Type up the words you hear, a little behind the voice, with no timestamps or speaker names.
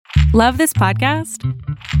Love this podcast?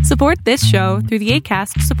 Support this show through the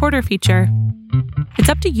Acast supporter feature. It's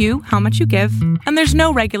up to you how much you give, and there's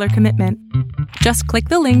no regular commitment. Just click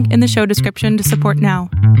the link in the show description to support now.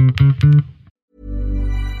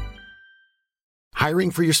 Hiring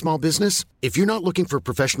for your small business? If you're not looking for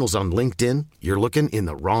professionals on LinkedIn, you're looking in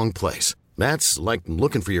the wrong place. That's like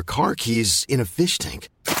looking for your car keys in a fish tank.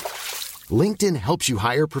 LinkedIn helps you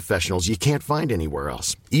hire professionals you can't find anywhere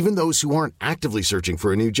else, even those who aren't actively searching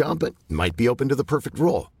for a new job but might be open to the perfect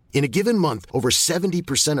role. In a given month, over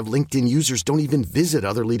 70% of LinkedIn users don't even visit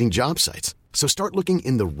other leading job sites. So start looking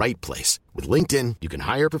in the right place. With LinkedIn, you can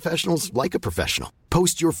hire professionals like a professional.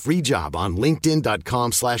 Post your free job on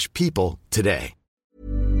linkedin.com/people today.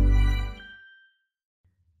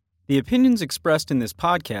 The opinions expressed in this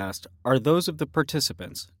podcast are those of the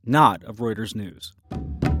participants, not of Reuters News.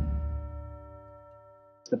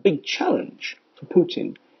 The big challenge for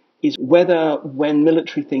Putin is whether, when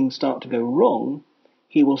military things start to go wrong,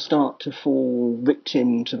 he will start to fall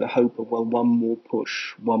victim to the hope of, well, one more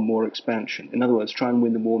push, one more expansion. In other words, try and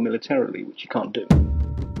win the war militarily, which you can't do.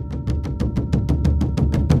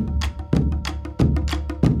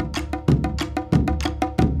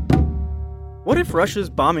 What if Russia's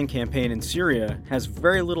bombing campaign in Syria has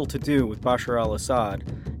very little to do with Bashar al-Assad,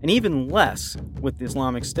 and even less with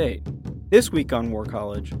Islamic State? This week on War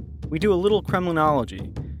College, we do a little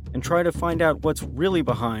Kremlinology and try to find out what's really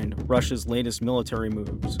behind Russia's latest military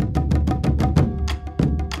moves.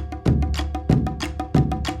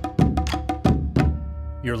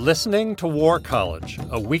 You're listening to War College,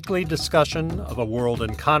 a weekly discussion of a world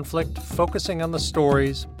in conflict focusing on the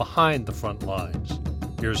stories behind the front lines.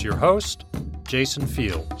 Here's your host, Jason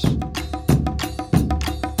Fields.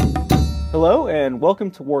 Hello and welcome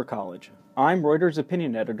to War College. I'm Reuters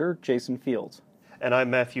opinion editor Jason Fields. And I'm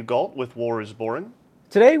Matthew Gault with War is Boring.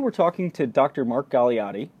 Today we're talking to Dr. Mark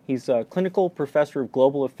Galeotti. He's a clinical professor of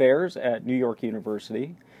global affairs at New York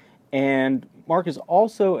University. And Mark is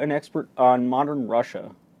also an expert on modern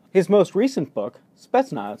Russia. His most recent book,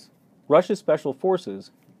 Spetsnaz, Russia's Special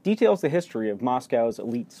Forces, details the history of Moscow's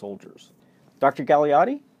elite soldiers. Dr.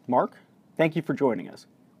 Galeotti, Mark, thank you for joining us.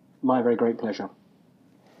 My very great pleasure.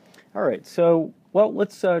 All right, so,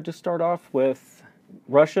 let's just start off with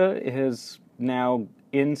Russia is now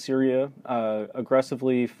in Syria,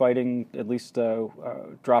 aggressively fighting, at least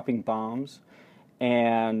dropping bombs.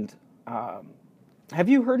 And have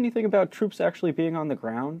you heard anything about troops actually being on the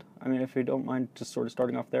ground? I mean, if you don't mind just sort of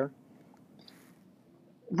starting off there.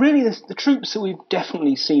 Really, the troops that we've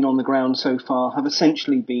definitely seen on the ground so far have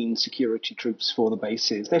essentially been security troops for the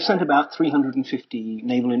bases. They've sent about 350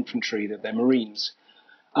 naval infantry, they're Marines.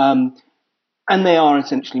 And they are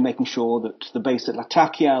essentially making sure that the base at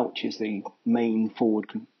Latakia, which is the main forward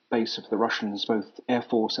base of the Russians, both air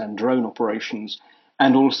force and drone operations,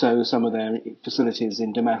 and also some of their facilities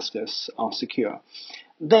in Damascus are secure.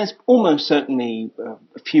 There's almost certainly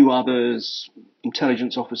a few others,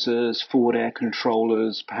 intelligence officers, forward air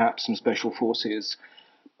controllers, perhaps some special forces.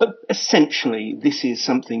 But essentially, this is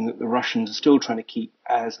something that the Russians are still trying to keep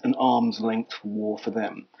as an arm's length war for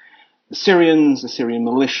them. The Syrians, the Syrian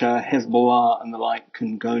militia, Hezbollah and the like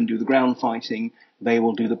can go and do the ground fighting. They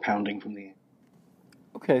will do the pounding from the air.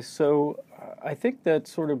 Okay, so I think that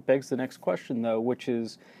sort of begs the next question, though, which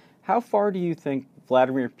is, how far do you think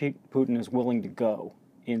Vladimir Putin is willing to go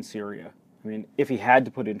in Syria? I mean, if he had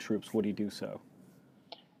to put in troops, would he do so?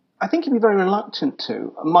 I think he'd be very reluctant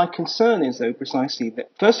to. My concern is, though, precisely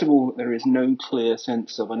that, first of all, there is no clear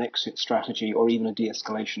sense of an exit strategy or even a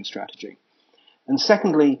de-escalation strategy. And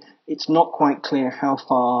secondly, it's not quite clear how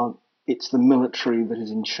far it's the military that is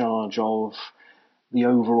in charge of the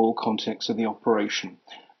overall context of the operation.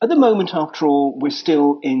 At the moment, after all, we're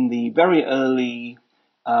still in the very early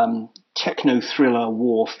techno-thriller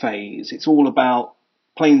war phase. It's all about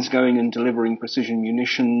planes going and delivering precision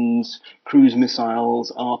munitions, cruise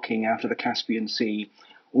missiles arcing out of the Caspian Sea.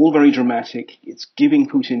 All very dramatic. It's giving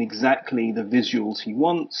Putin exactly the visuals he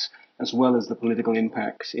wants, as well as the political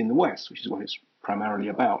impacts in the West, which is what it's primarily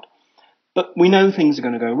about. But we know things are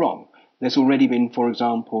going to go wrong. There's already been, for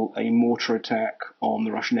example, a mortar attack on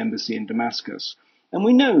the Russian embassy in Damascus. And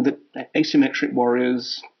we know that asymmetric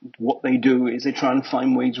warriors, what they do is they try and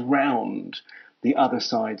find ways round the other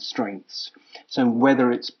side's strengths. So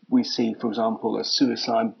whether we see, for example, a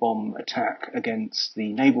suicide bomb attack against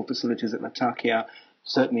the naval facilities at Latakia,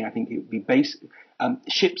 certainly I think it would be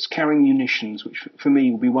ships carrying munitions, which for me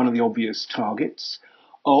would be one of the obvious targets.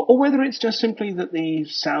 Or whether it's just simply that the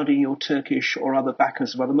Saudi or Turkish or other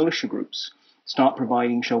backers of other militia groups start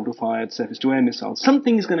providing shoulder-fired surface-to-air missiles.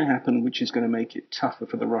 Something is going to happen which is going to make it tougher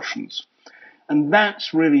for the Russians. And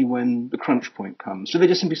that's really when the crunch point comes. So they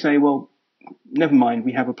just simply say, well, never mind,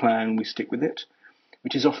 we have a plan, we stick with it,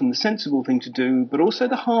 which is often the sensible thing to do, but also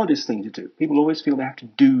the hardest thing to do. People always feel they have to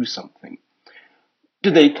do something.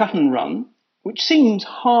 Do they cut and run? Which seems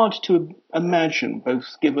hard to imagine, both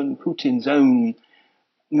given Putin's own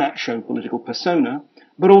macho political persona,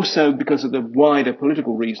 but also because of the wider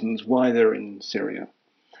political reasons why they're in Syria.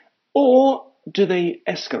 Or do they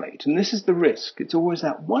escalate? And this is the risk. It's always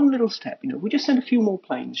that one little step. We just send a few more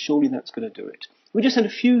planes, surely that's going to do it. We just send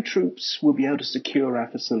a few troops, we'll be able to secure our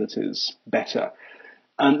facilities better.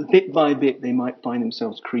 And bit by bit, they might find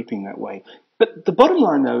themselves creeping that way. But the bottom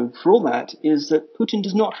line, though, for all that, is that Putin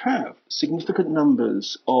does not have significant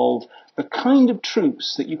numbers of the kind of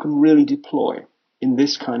troops that you can really deploy in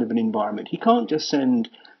this kind of an environment. He can't just send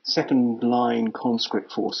second-line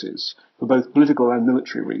conscript forces for both political and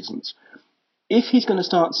military reasons. If he's going to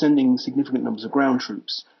start sending significant numbers of ground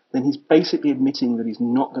troops, then he's basically admitting that he's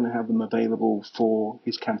not going to have them available for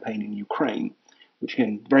his campaign in Ukraine, which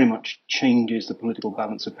again very much changes the political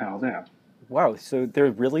balance of power there. Wow, so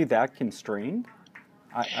they're really that constrained?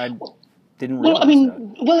 I didn't realize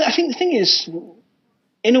that. Well, I think the thing is,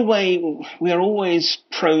 in a way, we are always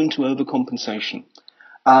prone to overcompensation.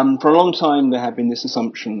 For a long time, there had been this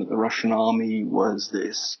assumption that the Russian army was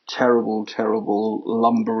this terrible, terrible,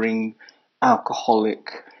 lumbering,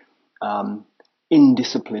 alcoholic,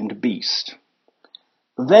 indisciplined beast.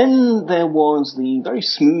 Then there was the very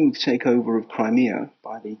smooth takeover of Crimea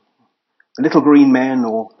by the little green men,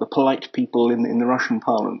 or the polite people in the Russian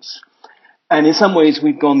parlance. And in some ways,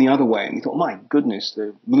 we've gone the other way, and we thought, my goodness,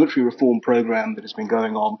 the military reform program that has been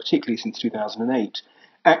going on, particularly since 2008,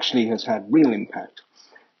 actually has had real impact.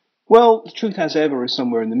 Well, the truth as ever is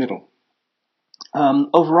somewhere in the middle.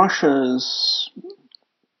 Of Russia's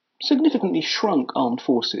significantly shrunk armed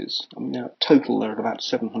forces, now total they're at about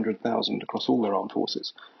 700,000 across all their armed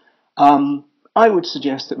forces, I would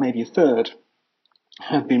suggest that maybe a third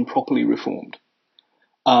have been properly reformed.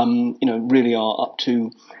 Really are up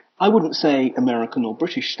to, I wouldn't say American or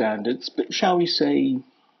British standards, but shall we say,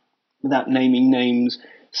 without naming names,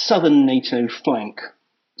 Southern NATO flank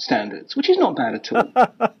standards, which is not bad at all.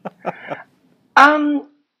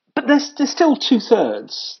 But there's still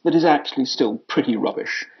 2/3 that is actually still pretty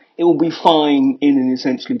rubbish. It will be fine in an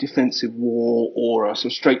essentially defensive war, or a sort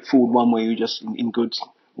of straightforward one where you're just in good,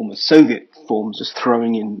 almost Soviet forms, just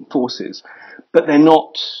throwing in forces. But they're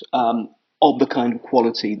not of the kind of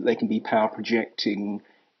quality that they can be power projecting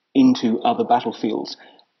into other battlefields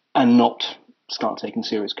and not start taking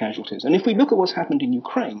serious casualties. And if we look at what's happened in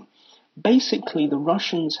Ukraine, basically the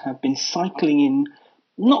Russians have been cycling in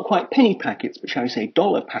not quite penny packets, but shall we say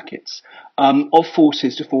dollar packets of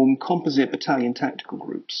forces to form composite battalion tactical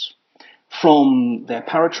groups from their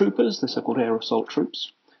paratroopers, the so-called air assault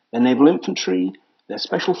troops, their naval infantry, their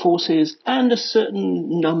special forces, and a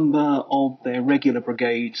certain number of their regular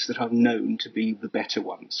brigades that are known to be the better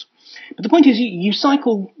ones. But the point is, you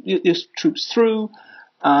cycle these troops through,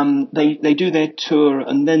 they do their tour,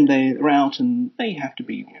 and then they're out, and they have to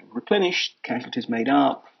be replenished, casualties made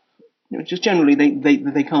up. Just generally,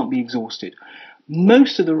 they can't be exhausted.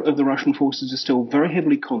 Most of the Russian forces are still very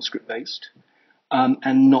heavily conscript-based,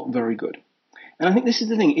 and not very good. And I think this is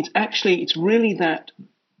the thing. It's really that,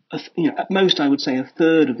 at most I would say a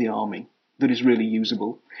third of the army that is really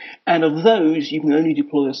usable. And of those, you can only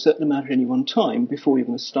deploy a certain amount at any one time before you're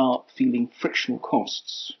going to start feeling frictional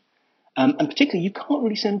costs. And particularly, you can't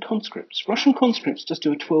really send conscripts. Russian conscripts just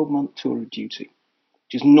do a 12-month tour of duty,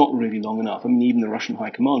 which is not really long enough. Even the Russian High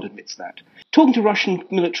Command admits that. Talking to Russian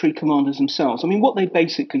military commanders themselves, what they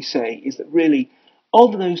basically say is that really,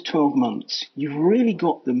 of those 12 months, you've really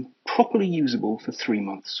got them properly usable for 3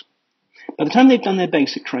 months. By the time they've done their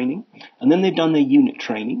basic training, and then they've done their unit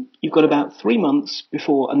training, you've got about 3 months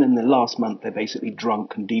before, and then the last month they're basically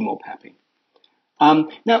drunk and demob happy.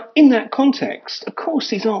 Now, in that context, of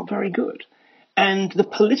course, these aren't very good. And the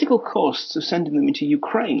political costs of sending them into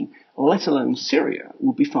Ukraine, let alone Syria,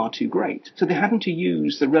 would be far too great. So they're having to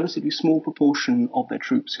use the relatively small proportion of their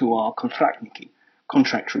troops who are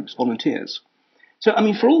contract troops, volunteers. So,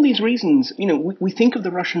 for all these reasons, we think of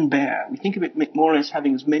the Russian bear, we think of it more or less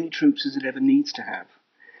having as many troops as it ever needs to have.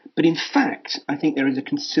 But in fact, I think there is a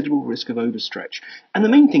considerable risk of overstretch. And the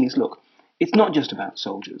main thing is, look, it's not just about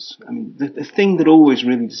soldiers. The thing that always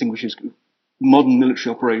really distinguishes modern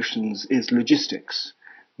military operations is logistics.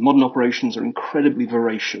 Modern operations are incredibly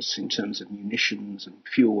voracious in terms of munitions and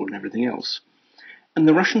fuel and everything else. And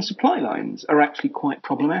the Russian supply lines are actually quite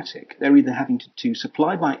problematic. They're either having to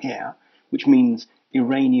supply by air, which means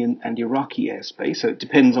Iranian and Iraqi airspace, so it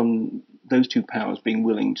depends on those two powers being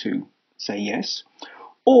willing to say yes,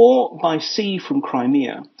 or by sea from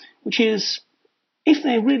Crimea, which is, if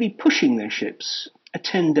they're really pushing their ships, a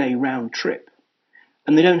 10-day round trip,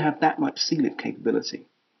 and they don't have that much sea lift capability.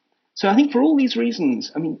 So I think for all these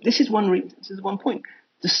reasons, I mean, this is one point.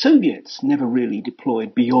 The Soviets never really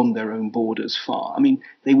deployed beyond their own borders far. I mean,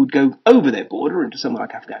 they would go over their border into somewhere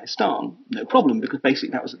like Afghanistan, no problem, because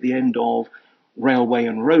basically that was at the end of railway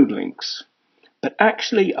and road links. But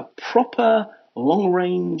actually a proper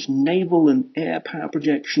long-range naval and air power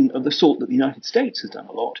projection of the sort that the United States has done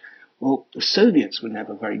a lot, well, the Soviets were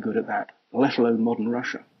never very good at that, let alone modern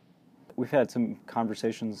Russia. We've had some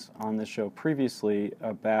conversations on this show previously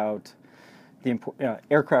about the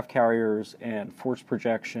aircraft carriers and force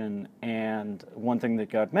projection, and one thing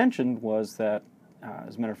that got mentioned was that,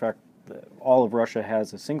 as a matter of fact, all of Russia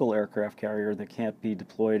has a single aircraft carrier that can't be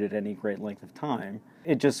deployed at any great length of time.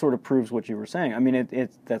 It just sort of proves what you were saying. I mean,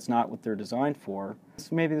 that's not what they're designed for.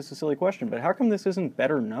 Maybe this is a silly question, but how come this isn't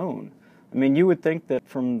better known? I mean, you would think that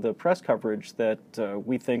from the press coverage that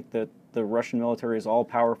we think that the Russian military is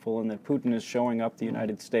all-powerful and that Putin is showing up the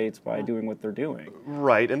United States by doing what they're doing.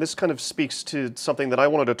 Right, and this kind of speaks to something that I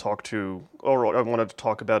wanted to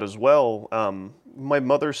talk about as well. My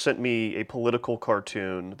mother sent me a political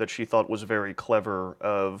cartoon that she thought was very clever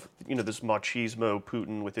of, this machismo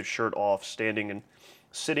Putin with his shirt off,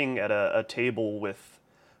 sitting at a table with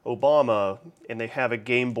Obama, and they have a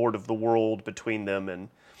game board of the world between them, and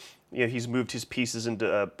he's moved his pieces into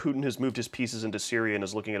Putin has moved his pieces into Syria and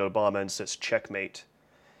is looking at Obama and says checkmate,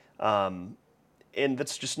 and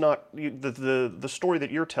that's just not the story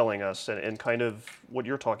that you're telling us, and kind of what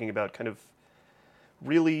you're talking about kind of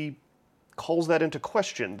really calls that into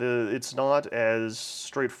question. It's not as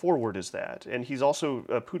straightforward as that, and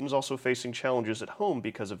Putin's also facing challenges at home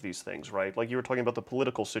because of these things, right? Like you were talking about the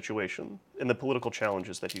political situation and the political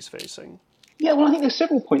challenges that he's facing. Yeah, well, I think there's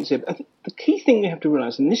several points here. I think the key thing we have to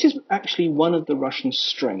realize, and this is actually one of the Russian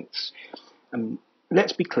strengths,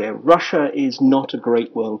 let's be clear, Russia is not a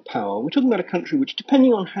great world power. We're talking about a country which,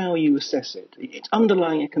 depending on how you assess it, its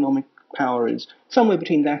underlying economic power is somewhere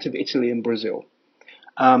between that of Italy and Brazil.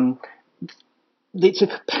 It's a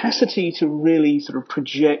capacity to really sort of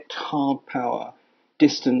project hard power,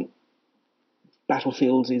 distant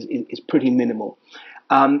battlefields is pretty minimal.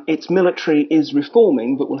 Its military is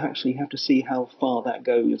reforming, but we'll actually have to see how far that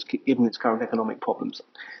goes given its current economic problems.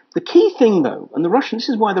 The key thing, though, and this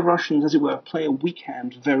is why the Russians, as it were, play a weak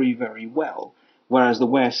hand very, very well, whereas the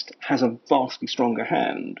West has a vastly stronger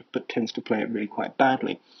hand, but tends to play it really quite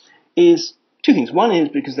badly, is two things. One is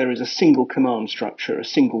because there is a single command structure, a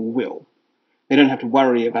single will. They don't have to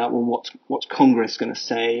worry about, well, what's Congress going to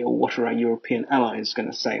say, or what are our European allies going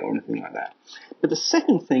to say, or anything like that. But the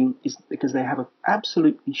second thing is because they have an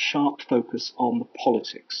absolutely sharp focus on the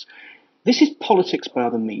politics. This is politics by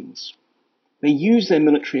other means. They use their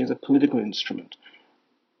military as a political instrument.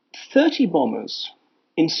 30 bombers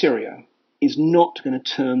in Syria is not going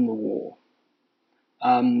to turn the war.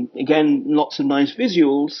 Again, lots of nice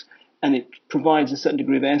visuals, and it provides a certain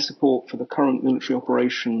degree of air support for the current military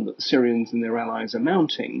operation that the Syrians and their allies are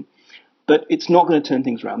mounting, but it's not going to turn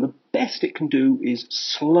things around. The best it can do is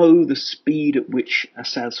slow the speed at which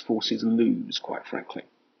Assad's forces lose, quite frankly.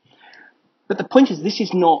 But the point is, this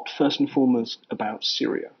is not first and foremost about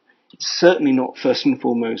Syria. It's certainly not first and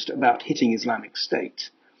foremost about hitting Islamic State.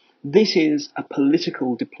 This is a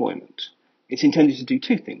political deployment. It's intended to do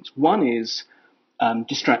two things. One is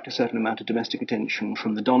distract a certain amount of domestic attention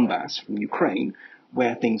from the Donbass, from Ukraine,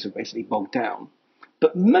 where things are basically bogged down.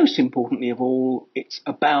 But most importantly of all, it's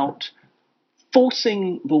about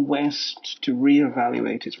forcing the West to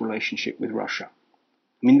reevaluate its relationship with Russia.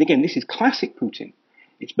 I mean, again, this is classic Putin.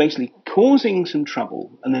 It's basically causing some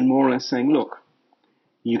trouble and then more or less saying, look,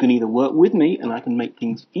 you can either work with me and I can make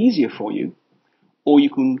things easier for you, or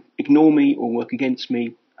you can ignore me or work against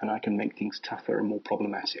me and I can make things tougher and more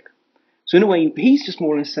problematic. So in a way, he's just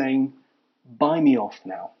more or less saying, buy me off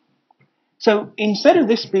now. So instead of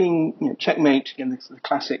this being checkmate, again, the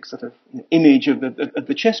classic sort of image of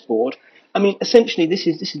the chessboard, I mean, essentially this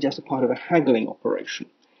is just a part of a haggling operation.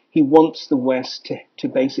 He wants the West to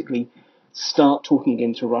basically start talking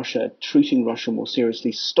again to Russia, treating Russia more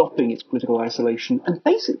seriously, stopping its political isolation, and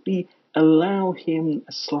basically allow him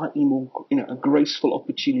a slightly more, a graceful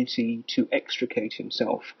opportunity to extricate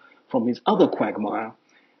himself from his other quagmire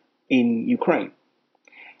in Ukraine.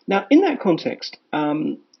 Now, in that context,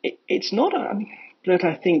 it's not that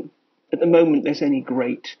I think at the moment there's any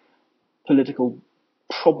great political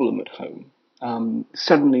problem at home.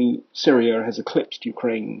 Suddenly, Syria has eclipsed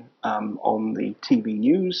Ukraine on the TV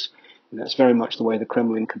news, and that's very much the way the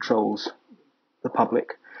Kremlin controls the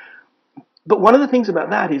public. But one of the things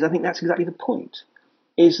about that is I think that's exactly the point.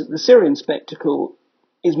 is that the Syrian spectacle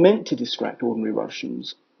is meant to distract ordinary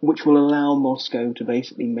Russians, which will allow Moscow to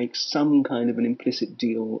basically make some kind of an implicit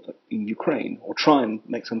deal in Ukraine, or try and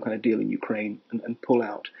make some kind of deal in Ukraine and pull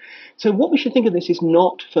out. So what we should think of this is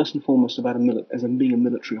not first and foremost about as being a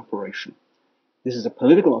military operation. This is a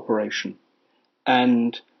political operation.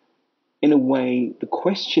 And in a way, the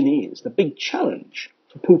question is, the big challenge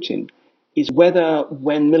for Putin is whether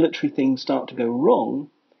when military things start to go wrong,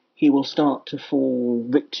 he will start to fall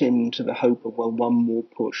victim to the hope of, well, one more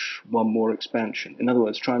push, one more expansion. In other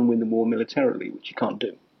words, try and win the war militarily, which you can't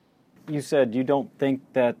do. You said you don't think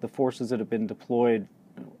that the forces that have been deployed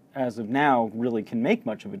as of now really can make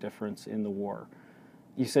much of a difference in the war.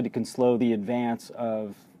 You said it can slow the advance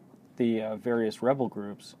of the various rebel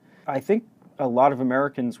groups. I think a lot of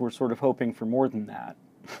Americans were sort of hoping for more than that.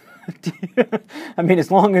 I mean,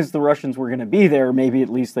 as long as the Russians were going to be there, maybe at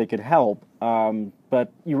least they could help.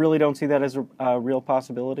 But you really don't see that as a real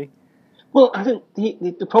possibility? Well, I think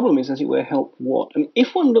the problem is, as it were, help what? I mean,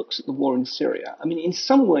 if one looks at the war in Syria, I mean, in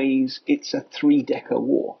some ways, it's a three-decker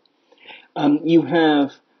war. You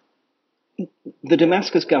have the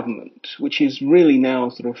Damascus government, which is really now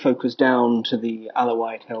sort of focused down to the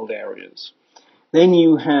Alawite-held areas. Then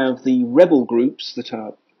you have the rebel groups that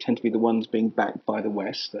tend to be the ones being backed by the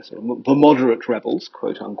West, the sort of the moderate rebels,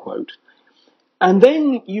 quote unquote. And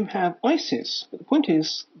then you have ISIS. But the point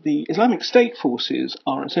is, the Islamic State forces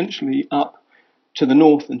are essentially up to the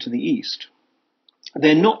north and to the east.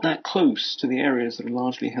 They're not that close to the areas that are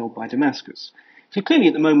largely held by Damascus. So clearly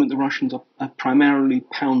at the moment the Russians are primarily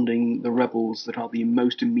pounding the rebels that are the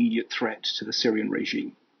most immediate threat to the Syrian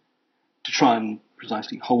regime, to try and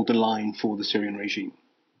precisely hold the line for the Syrian regime.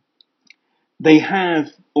 They have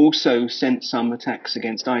also sent some attacks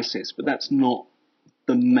against ISIS, but that's not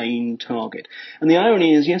the main target. And the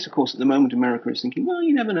irony is, yes, of course, at the moment America is thinking, well,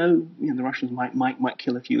 you never know, the Russians might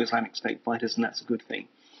kill a few Islamic State fighters, and that's a good thing.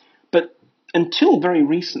 But until very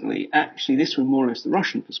recently, actually, this was more or less the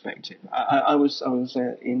Russian perspective. I was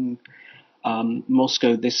in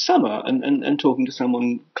Moscow this summer and talking to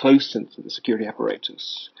someone close to the security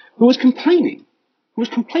apparatus who was complaining,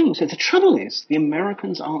 said the trouble is the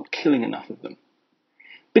Americans aren't killing enough of them.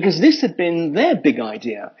 Because this had been their big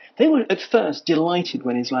idea. They were at first delighted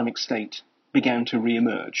when Islamic State began to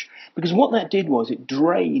re-emerge. Because what that did was it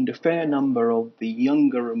drained a fair number of the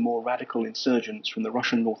younger and more radical insurgents from the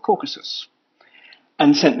Russian North Caucasus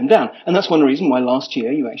and sent them down. And that's one reason why last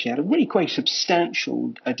year you actually had a really quite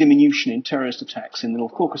substantial diminution in terrorist attacks in the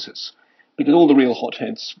North Caucasus, because all the real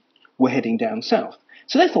hotheads were heading down south.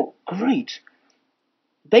 So they thought, great.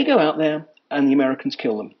 They go out there and the Americans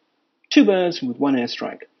kill them. Two birds with one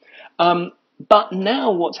airstrike. But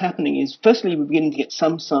now what's happening is, firstly, we're beginning to get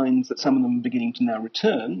some signs that some of them are beginning to now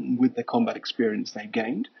return with the combat experience they've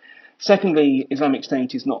gained. Secondly, Islamic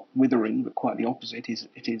State is not withering, but quite the opposite.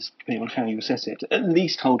 It is, depending on how you assess it, at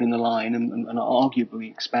least holding the line and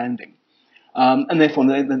arguably expanding. And therefore,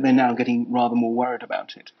 they're now getting rather more worried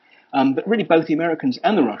about it. But really, both the Americans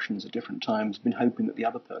and the Russians at different times have been hoping that the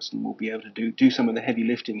other person will be able to do some of the heavy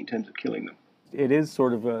lifting in terms of killing them. It is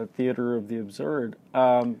sort of a theater of the absurd.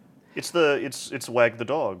 It's wag the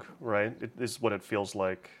dog, right? It is what it feels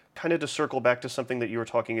like. Kind of to circle back to something that you were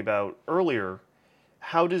talking about earlier,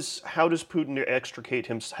 how does Putin extricate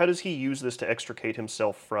himself? How does he use this to extricate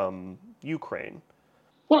himself from Ukraine?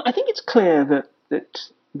 Well, I think it's clear that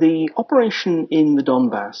the operation in the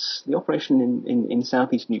Donbass, the operation in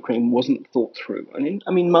southeastern Ukraine, wasn't thought through.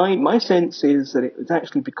 My sense is that it was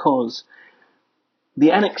actually because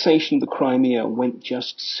the annexation of the Crimea went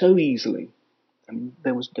just so easily. I mean,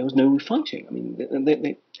 there was no fighting. I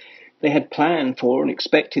mean, they had planned for and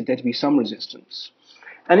expected there to be some resistance.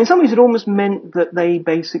 And in some ways it almost meant that they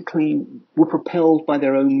basically were propelled by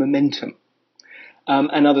their own momentum.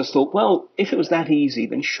 And others thought, well, if it was that easy,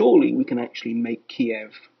 then surely we can actually make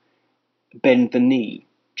Kiev bend the knee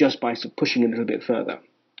just by sort of pushing a little bit further.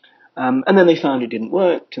 And then they found it didn't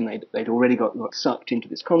work, and they'd already got sucked into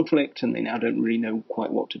this conflict, and they now don't really know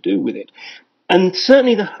quite what to do with it. And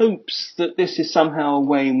certainly the hopes that this is somehow a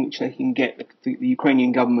way in which they can get the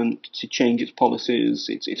Ukrainian government to change its policies,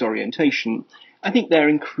 its orientation, I think they're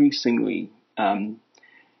increasingly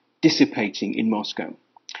dissipating in Moscow.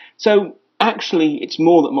 So actually, it's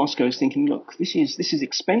more that Moscow is thinking, look, this is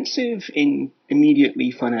expensive in immediately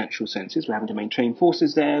financial senses. We're having to maintain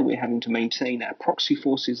forces there. We're having to maintain our proxy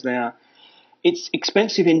forces there. It's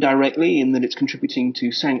expensive indirectly in that it's contributing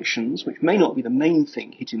to sanctions, which may not be the main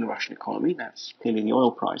thing hitting the Russian economy. That's clearly the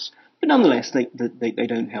oil price. But nonetheless, they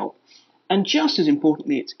don't help. And just as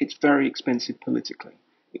importantly, it's very expensive politically,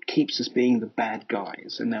 It keeps us being the bad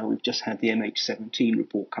guys. And now we've just had the MH17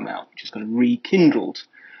 report come out, which has kind of rekindled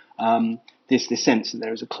this sense that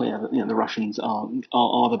there is a clear, the Russians are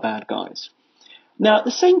the bad guys. Now, at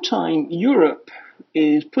the same time, Europe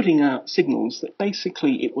is putting out signals that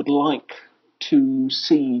basically it would like to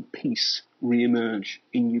see peace re-emerge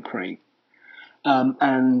in Ukraine.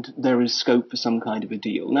 And there is scope for some kind of a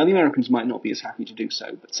deal. Now, the Americans might not be as happy to do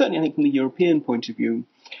so, but certainly I think from the European point of view,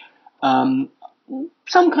 some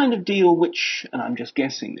kind of deal which, and I'm just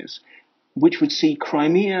guessing this, which would see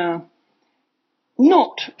Crimea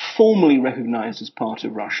not formally recognized as part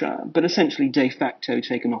of Russia, but essentially de facto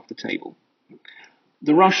taken off the table.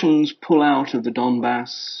 The Russians pull out of the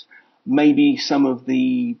Donbass, maybe some of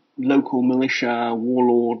the local militia,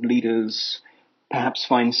 warlord leaders perhaps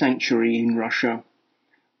find sanctuary in Russia,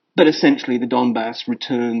 but essentially the Donbass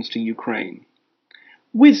returns to Ukraine,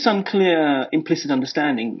 with some clear implicit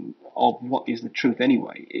understanding of what is the truth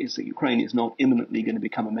anyway, is that Ukraine is not imminently going to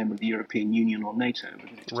become a member of the European Union or NATO,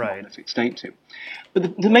 because it's just not in a fit state to.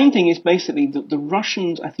 But the main thing is basically that the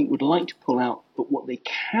Russians, I think, would like to pull out, but what they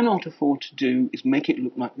cannot afford to do is make it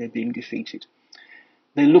look like they're being defeated.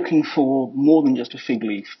 They're looking for more than just a fig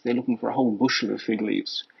leaf. They're looking for a whole bushel of fig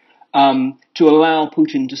leaves to allow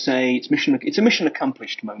Putin to say it's a mission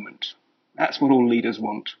accomplished moment. That's what all leaders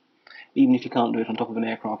want, even if you can't do it on top of an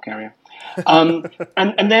aircraft carrier.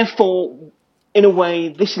 And therefore, in a way,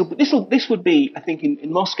 this would be, I think,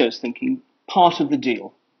 in Moscow's thinking, part of the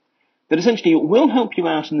deal. That essentially it will help you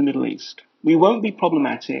out in the Middle East. We won't be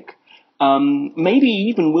problematic. Maybe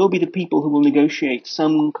even we'll be the people who will negotiate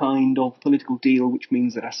some kind of political deal, which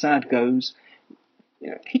means that Assad goes.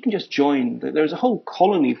 He can just join. There's a whole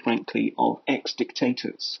colony, frankly, of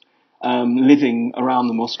ex-dictators living around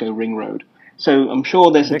the Moscow Ring Road. So I'm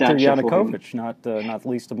sure there's Viktor a dacha for him. Yanukovych, not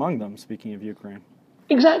least among them, speaking of Ukraine.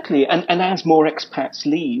 Exactly, and as more expats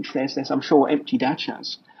leave, there's I'm sure, empty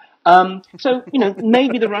dachas. So,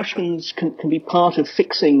 maybe the Russians can be part of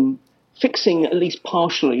fixing at least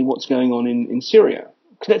partially what's going on in Syria.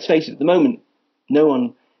 Because let's face it, at the moment, no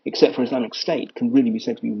one except for Islamic State can really be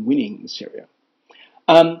said to be winning in Syria.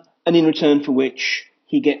 And in return for which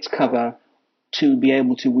he gets cover to be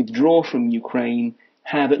able to withdraw from Ukraine,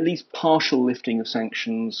 have at least partial lifting of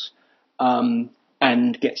sanctions,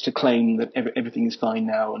 and gets to claim that everything is fine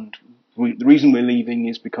now. And the reason we're leaving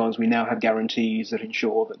is because we now have guarantees that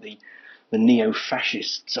ensure that the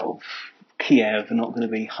neo-fascists of Kiev are not going to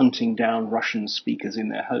be hunting down Russian speakers in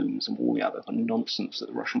their homes and all the other nonsense that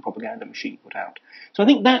the Russian propaganda machine put out. So I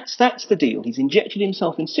think that's the deal. He's injected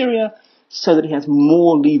himself in Syria so that he has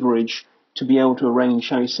more leverage to be able to arrange,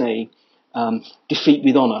 shall we say, defeat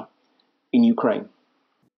with honor in Ukraine.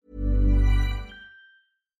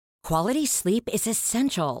 Quality sleep is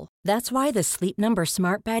essential. That's why the Sleep Number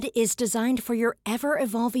Smart Bed is designed for your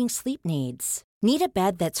ever-evolving sleep needs. Need a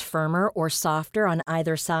bed that's firmer or softer on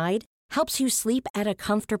either side? Helps you sleep at a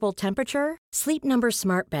comfortable temperature? Sleep Number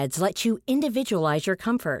Smart Beds let you individualize your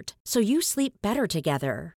comfort, so you sleep better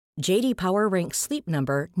together. J.D. Power ranks Sleep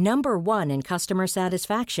Number number 1 in customer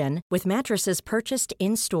satisfaction with mattresses purchased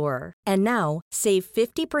in-store. And now, save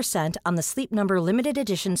 50% on the Sleep Number Limited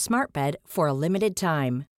Edition Smart Bed for a limited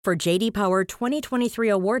time. For J.D. Power 2023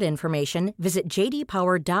 award information, visit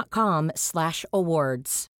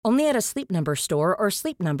jdpower.com/awards. Only at a Sleep Number store or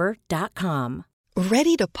sleepnumber.com.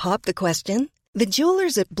 Ready to pop the question? The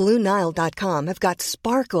jewelers at BlueNile.com have got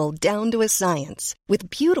sparkle down to a science with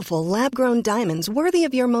beautiful lab-grown diamonds worthy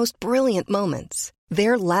of your most brilliant moments.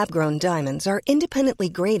 Their lab-grown diamonds are independently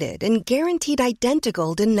graded and guaranteed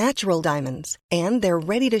identical to natural diamonds, and they're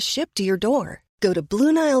ready to ship to your door. Go to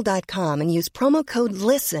BlueNile.com and use promo code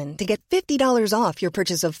LISTEN to get $50 off your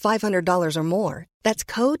purchase of $500 or more. That's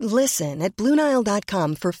code LISTEN at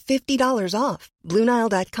BlueNile.com for $50 off.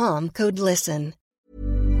 BlueNile.com, code LISTEN.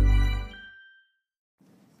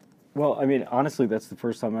 Well, I mean, honestly, that's the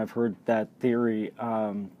first time I've heard that theory,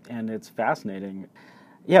 and it's fascinating.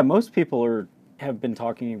 Yeah, most people have been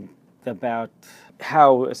talking about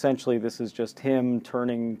how essentially this is just him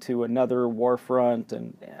turning to another war front.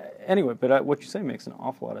 And anyway, but what you say makes an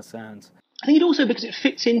awful lot of sense. I think it also, because it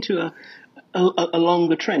fits into a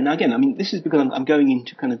longer trend. Now, again, I mean, this is because I'm going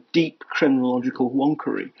into kind of deep criminological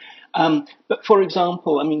wonkery. But for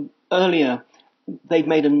example, I mean, earlier, they'd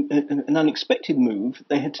made an unexpected move.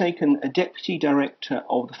 They had taken a deputy director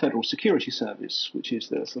of the Federal Security Service, which is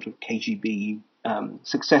the sort of KGB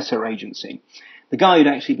successor agency. The guy who'd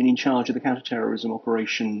actually been in charge of the counterterrorism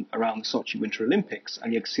operation around the Sochi Winter Olympics,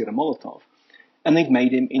 Oleg Siromolotov. And they'd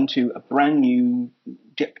made him into a brand new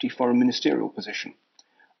deputy foreign ministerial position.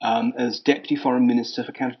 as Deputy Foreign Minister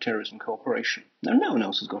for Counterterrorism Cooperation. Now, no one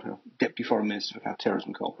else has got a Deputy Foreign Minister for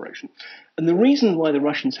Counterterrorism Cooperation. And the reason why the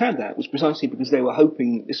Russians had that was precisely because they were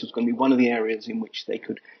hoping that this was going to be one of the areas in which they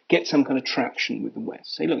could get some kind of traction with the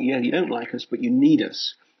West. Say, look, yeah, you don't like us, but you need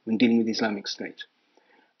us when dealing with the Islamic State.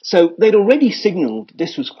 So they'd already signalled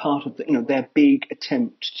this was part of their big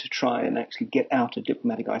attempt to try and actually get out of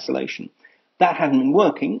diplomatic isolation. That hadn't been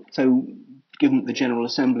working, so given that the General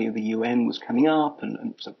Assembly of the UN was coming up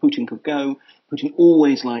and so Putin could go, Putin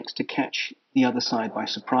always likes to catch the other side by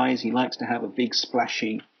surprise. He likes to have a big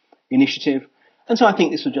splashy initiative. And so I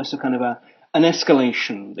think this was just a kind of an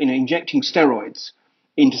escalation, injecting steroids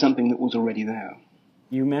into something that was already there.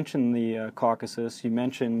 You mentioned the Caucasus. You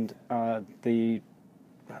mentioned the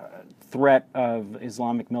threat of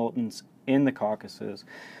Islamic militants in the Caucasus.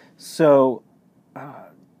 So,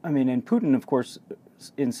 and Putin, of course,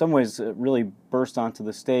 in some ways really burst onto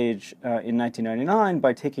the stage in 1999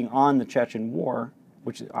 by taking on the Chechen War,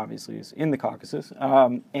 which obviously is in the Caucasus,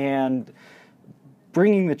 and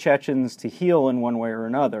bringing the Chechens to heel in one way or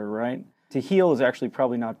another, right? To heel is actually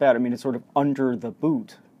probably not bad. It's sort of under the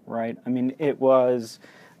boot, right? It was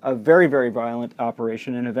a very, very violent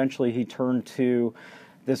operation, and eventually he turned to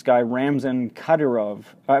this guy, Ramzan Kadyrov.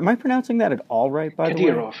 Am I pronouncing that at all right, by the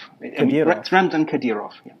way? Kadyrov. It's Ramzan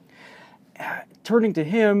Kadyrov, yeah. Turning to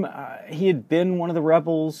him, he had been one of the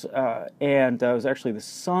rebels and was actually the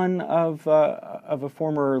son of a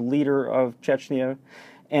former leader of Chechnya.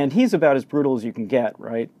 And he's about as brutal as you can get,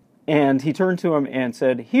 right? And he turned to him and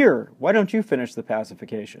said, "Here, why don't you finish the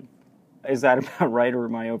pacification?" Is that about right, or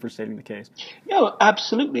am I overstating the case? No,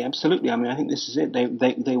 absolutely. I think this is it.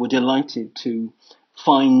 They were delighted to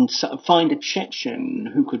find a Chechen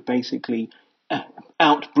who could basically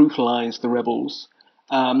out-brutalize the rebels.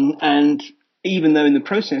 And even though in the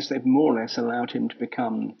process they've more or less allowed him to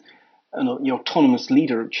become the autonomous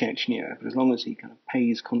leader of Chechnya, but as long as he kind of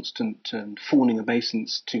pays constant and fawning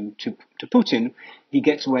obeisance to Putin, he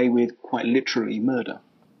gets away with quite literally murder.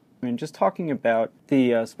 Just talking about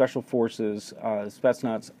the special forces,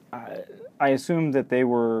 Spetsnaz, I assume that they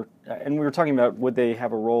were, and we were talking about would they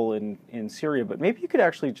have a role in Syria, but maybe you could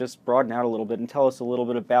actually just broaden out a little bit and tell us a little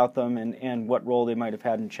bit about them and what role they might have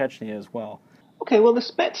had in Chechnya as well. Okay, well, the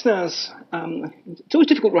Spetsnaz, it's always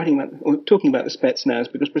difficult talking about the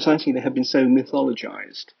Spetsnaz because precisely they have been so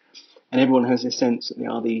mythologized, and everyone has this sense that they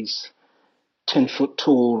are these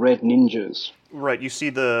 10-foot-tall red ninjas. Right, you see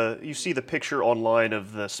the picture online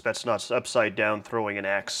of the Spetsnaz upside down throwing an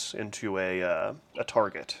axe into a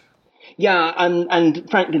target. Yeah, and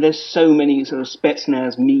frankly, there's so many sort of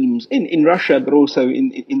Spetsnaz memes in Russia, but also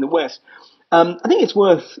in the West. I think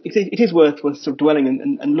it is worth sort of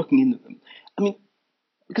dwelling and looking into them.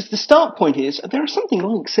 Because the start point is there are something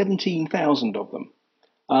like 17,000 of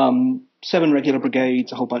them. 7 regular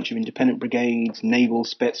brigades, a whole bunch of independent brigades, naval,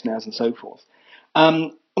 Spetsnaz, and so forth.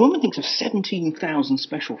 And when one thinks of 17,000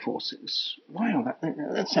 special forces, wow,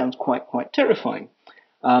 that sounds quite terrifying.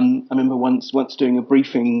 I remember once doing a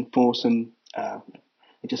briefing for some,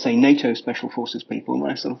 just say NATO special forces people, and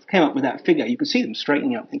when I sort of came up with that figure, you could see them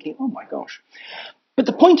straightening up, thinking, oh my gosh. But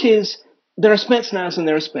the point is, there are Spetsnaz and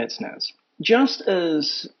there are Spetsnaz. Just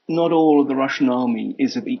as not all of the Russian army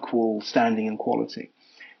is of equal standing and quality,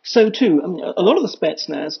 so too, a lot of the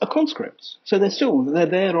Spetsnaz are conscripts. So they're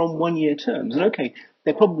there on 1-year terms. And okay,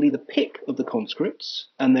 they're probably the pick of the conscripts,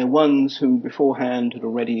 and they're ones who beforehand had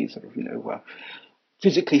already sort of,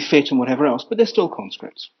 physically fit and whatever else, but they're still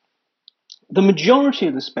conscripts. The majority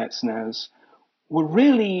of the Spetsnaz were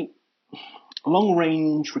really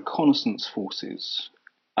long-range reconnaissance forces,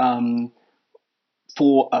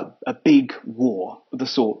 for a big war of the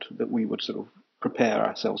sort that we would sort of prepare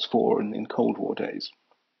ourselves for in Cold War days.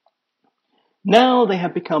 Now they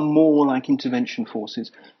have become more like intervention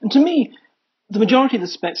forces. And to me, the majority of the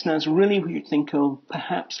Spetsnaz really we would think of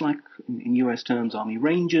perhaps like, in US terms, Army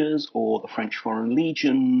Rangers or the French Foreign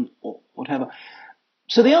Legion or whatever.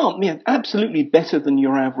 So they are absolutely better than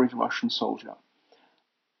your average Russian soldier.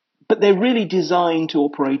 But they're really designed to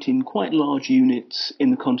operate in quite large units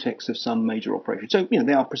in the context of some major operation. So,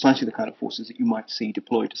 they are precisely the kind of forces that you might see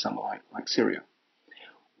deployed to somewhere like Syria.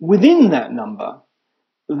 Within that number,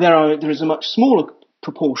 there is a much smaller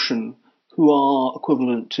proportion who are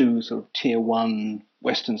equivalent to sort of Tier 1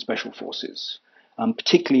 Western Special Forces,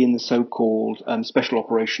 particularly in the so-called Special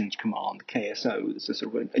Operations Command, KSO. It's a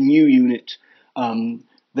sort of a new unit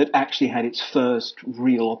that actually had its first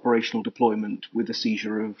real operational deployment with the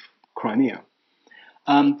seizure of Crimea.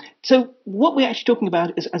 So what we're actually talking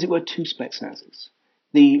about is, as it were, 2 Spetsnazes.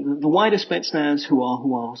 The wider Spetsnaz who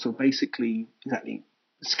are sort of basically exactly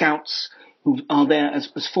scouts who are there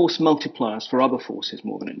as force multipliers for other forces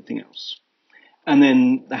more than anything else. And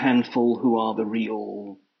then the handful who are the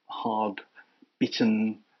real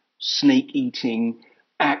hard-bitten, snake-eating,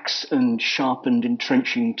 axe and sharpened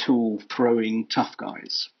entrenching tool throwing tough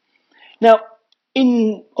guys. Now,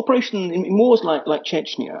 in wars like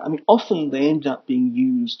Chechnya, I mean, often they ended up being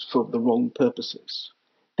used for the wrong purposes.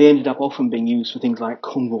 They ended up often being used for things like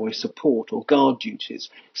convoy support or guard duties,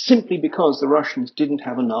 simply because the Russians didn't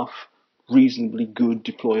have enough reasonably good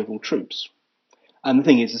deployable troops. And the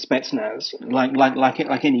thing is, the Spetsnaz,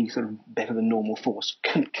 like any sort of better than normal force,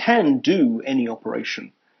 can do any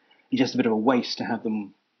operation. It's just a bit of a waste to have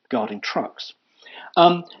them guarding trucks.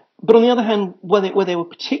 But on the other hand, where they were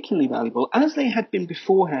particularly valuable, as they had been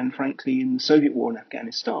beforehand, frankly, in the Soviet war in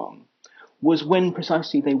Afghanistan, was when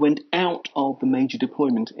precisely they went out of the major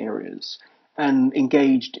deployment areas and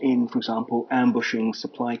engaged in, for example, ambushing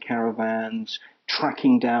supply caravans,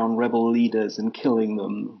 tracking down rebel leaders and killing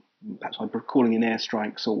them, perhaps by calling in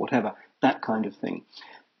airstrikes or whatever, that kind of thing.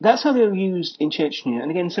 That's how they were used in Chechnya. And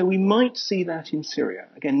again, so we might see that in Syria.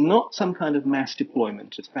 Again, not some kind of mass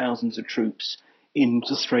deployment of thousands of troops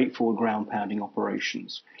into straightforward ground-pounding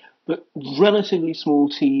operations, but relatively small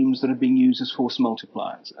teams that are being used as force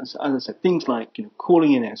multipliers. As I said, things like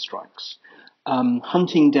calling in airstrikes,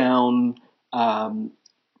 hunting down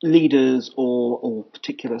leaders or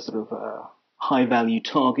particular sort of high-value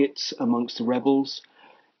targets amongst the rebels,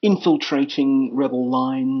 infiltrating rebel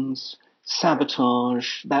lines,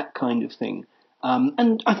 sabotage, that kind of thing.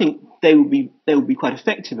 And I think they would be quite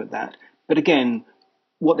effective at that. But again,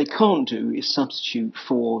 what they can't do is substitute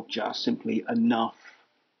for just simply enough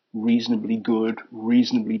reasonably good,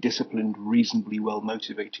 reasonably disciplined, reasonably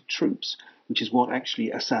well-motivated troops, which is what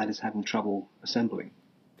actually Assad is having trouble assembling.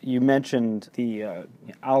 You mentioned the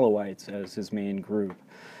Alawites as his main group.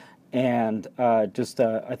 And I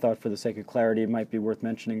thought for the sake of clarity, it might be worth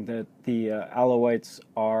mentioning that the Alawites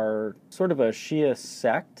are sort of a Shia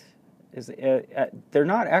sect. They're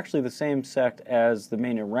not actually the same sect as the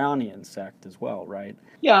main Iranian sect as well, right?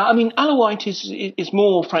 Yeah, I mean, Alawite is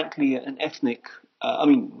more, frankly, an ethnic. There are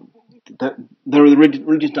the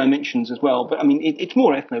religious dimensions as well, but I mean, it's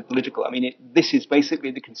more ethno-political. I mean, this is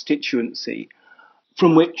basically the constituency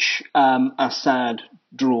from which Assad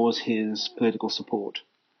draws his political support.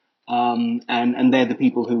 And they're the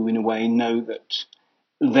people who, in a way, know that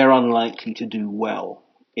they're unlikely to do well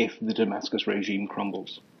if the Damascus regime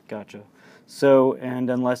crumbles. Gotcha. So, and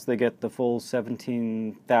unless they get the full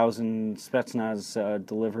 17,000 Spetsnaz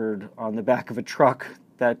delivered on the back of a truck,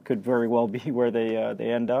 that could very well be where they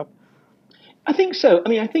end up? I think so. I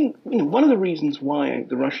mean, I think one of the reasons why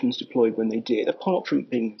the Russians deployed when they did, apart from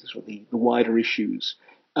being sort of the wider issues,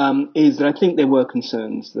 is that I think there were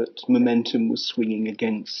concerns that momentum was swinging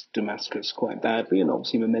against Damascus quite badly, and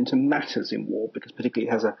obviously momentum matters in war because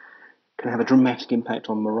particularly it can have a dramatic impact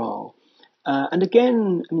on morale. And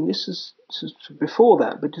again, I mean, this is before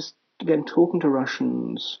that, but just again talking to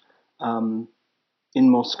Russians in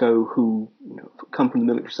Moscow who come from the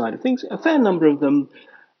military side of things, a fair number of them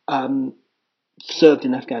served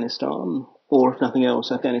in Afghanistan, or if nothing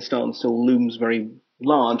else, Afghanistan still looms very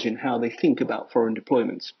large in how they think about foreign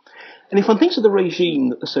deployments. And if one thinks of the regime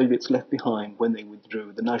that the Soviets left behind when they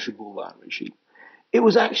withdrew, the Najibullah regime, it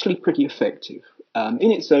was actually pretty effective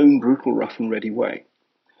in its own brutal, rough and ready way.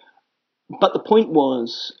 But the point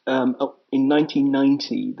was, in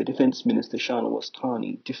 1990, the defense minister, Shahnawaz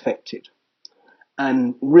Wastani, defected.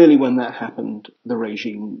 And really when that happened, the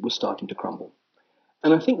regime was starting to crumble.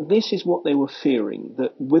 And I think this is what they were fearing,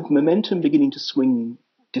 that with momentum beginning to swing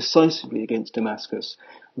decisively against Damascus,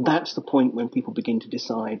 that's the point when people begin to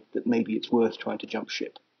decide that maybe it's worth trying to jump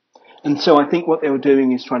ship. And so I think what they were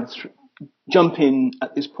doing is trying to jump in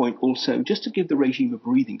at this point also just to give the regime a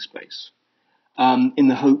breathing space, in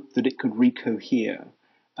the hope that it could recohere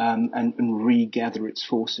and regather its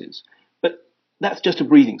forces. But that's just a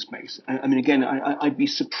breathing space. I mean, again, I'd be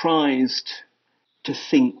surprised to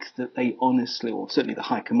think that they honestly, or certainly the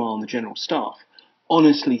High Command, the General Staff,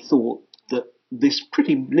 honestly thought that this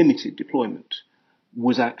pretty limited deployment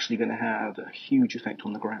was actually going to have a huge effect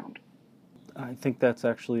on the ground. I think that's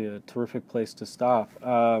actually a terrific place to stop.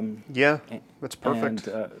 Yeah, that's perfect.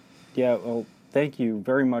 And, well, thank you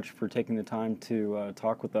very much for taking the time to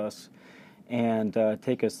talk with us and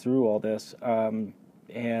take us through all this.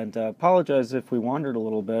 And apologize if we wandered a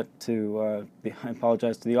little bit. I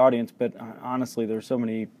apologize to the audience, but honestly, there's so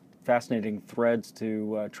many fascinating threads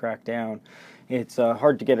to track down. It's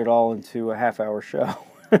hard to get it all into a half-hour show.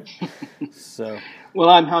 So, well,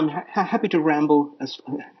 I'm happy to ramble as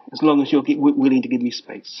long as you're willing to give me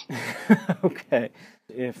space. Okay.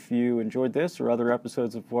 If you enjoyed this or other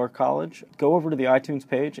episodes of War College, go over to the iTunes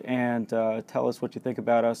page and tell us what you think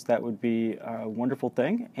about us. That would be a wonderful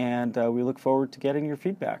thing, and we look forward to getting your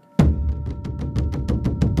feedback.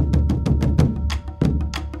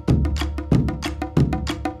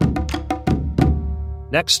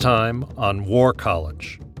 Next time on War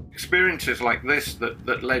College. Experiences like this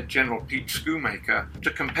that led General Pete Schoomaker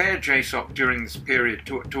to compare JSOC during this period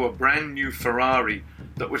to a brand new Ferrari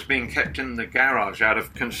that was being kept in the garage out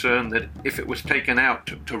of concern that if it was taken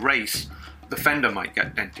out to race, the fender might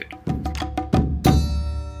get dented.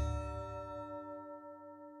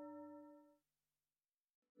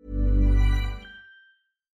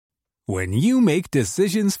 When you make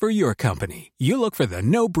decisions for your company, you look for the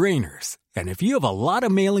no-brainers. And if you have a lot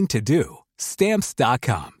of mailing to do,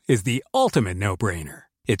 Stamps.com is the ultimate no-brainer.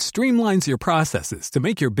 It streamlines your processes to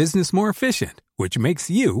make your business more efficient, which makes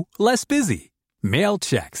you less busy. Mail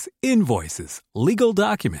checks, invoices, legal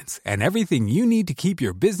documents, and everything you need to keep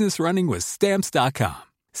your business running with Stamps.com.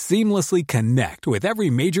 Seamlessly connect with every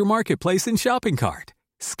major marketplace and shopping cart.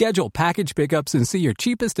 Schedule package pickups and see your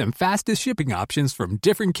cheapest and fastest shipping options from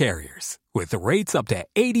different carriers, with rates up to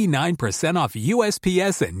 89% off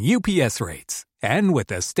USPS and UPS rates. And with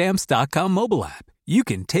the Stamps.com mobile app, you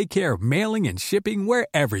can take care of mailing and shipping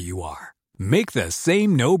wherever you are. Make the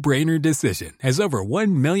same no-brainer decision as over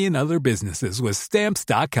 1 million other businesses with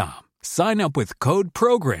Stamps.com. Sign up with code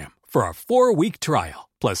PROGRAM for a 4-week trial,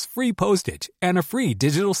 plus free postage and a free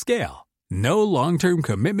digital scale. No long-term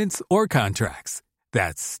commitments or contracts.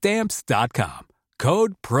 That's Stamps.com.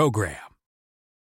 Code PROGRAM.